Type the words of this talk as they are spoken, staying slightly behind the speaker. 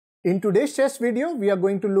In today's chess video, we are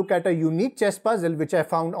going to look at a unique chess puzzle which I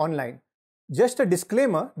found online. Just a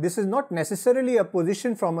disclaimer, this is not necessarily a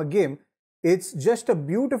position from a game, it's just a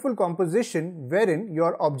beautiful composition wherein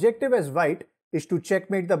your objective as white is to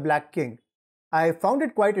checkmate the black king. I found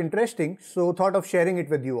it quite interesting, so thought of sharing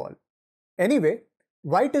it with you all. Anyway,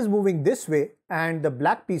 white is moving this way and the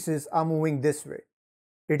black pieces are moving this way.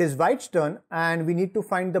 It is white's turn and we need to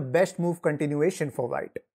find the best move continuation for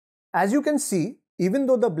white. As you can see, even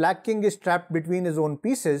though the black king is trapped between his own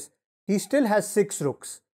pieces, he still has 6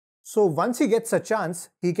 rooks. So once he gets a chance,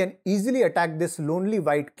 he can easily attack this lonely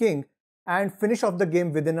white king and finish off the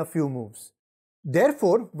game within a few moves.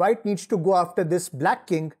 Therefore, white needs to go after this black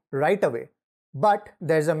king right away. But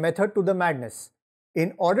there's a method to the madness.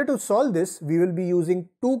 In order to solve this, we will be using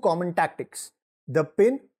 2 common tactics, the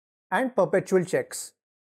pin and perpetual checks.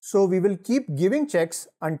 So we will keep giving checks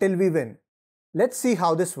until we win. Let's see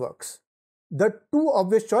how this works. The 2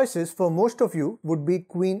 obvious choices for most of you would be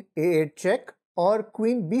queen a8 check or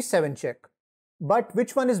queen b7 check. But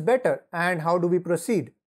which one is better and how do we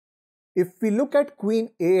proceed? If we look at queen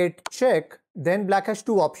a8 check, then black has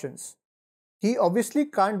 2 options. He obviously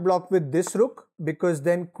can't block with this rook because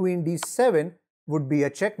then queen d7 would be a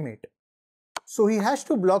checkmate. So he has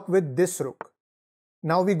to block with this rook.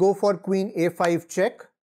 Now we go for queen a5 check.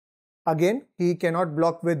 Again, he cannot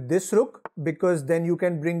block with this rook because then you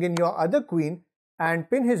can bring in your other queen and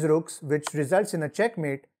pin his rooks, which results in a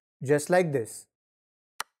checkmate just like this.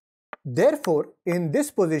 Therefore, in this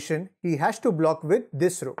position, he has to block with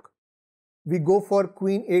this rook. We go for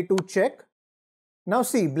queen a2 check. Now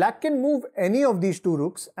see, black can move any of these 2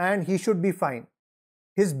 rooks and he should be fine.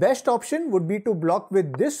 His best option would be to block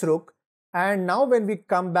with this rook, and now when we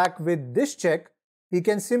come back with this check, he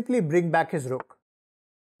can simply bring back his rook.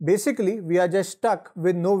 Basically, we are just stuck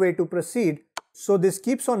with no way to proceed, so this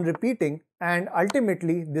keeps on repeating and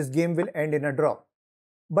ultimately this game will end in a draw.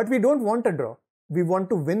 But we don't want a draw, we want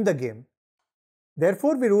to win the game.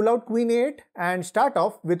 Therefore, we rule out queen a8 and start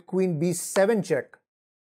off with queen b7 check.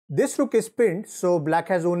 This rook is pinned, so black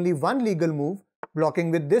has only one legal move, blocking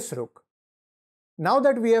with this rook. Now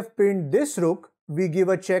that we have pinned this rook, we give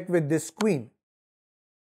a check with this queen.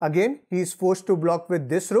 Again, he is forced to block with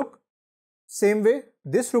this rook. Same way,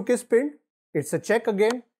 this rook is pinned, it's a check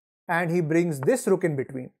again, and he brings this rook in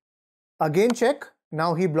between. Again check,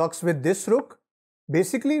 now he blocks with this rook.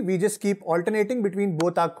 Basically, we just keep alternating between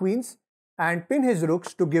both our queens and pin his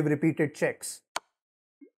rooks to give repeated checks.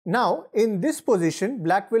 Now, in this position,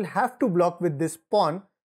 black will have to block with this pawn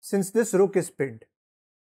since this rook is pinned.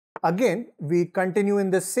 Again, we continue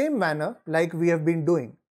in the same manner like we have been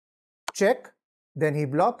doing. Check, then he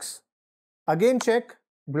blocks. Again check,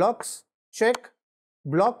 blocks, check,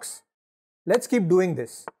 blocks. Let's keep doing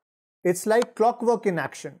this. It's like clockwork in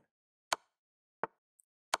action.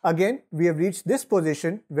 Again, we have reached this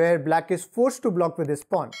position where black is forced to block with his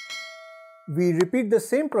pawn. We repeat the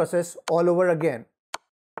same process all over again.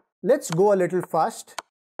 Let's go a little fast.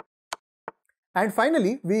 And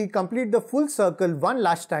finally, we complete the full circle one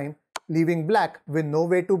last time, leaving black with no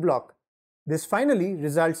way to block. This finally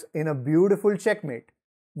results in a beautiful checkmate.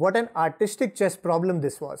 What an artistic chess problem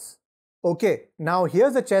this was. Okay, now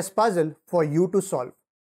here's a chess puzzle for you to solve.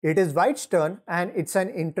 It is white's turn and it's an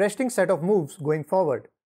interesting set of moves going forward.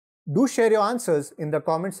 Do share your answers in the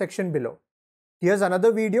comment section below. Here's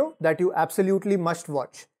another video that you absolutely must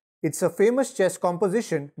watch. It's a famous chess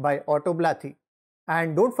composition by Otto Blathy.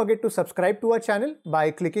 And don't forget to subscribe to our channel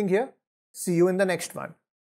by clicking here. See you in the next one.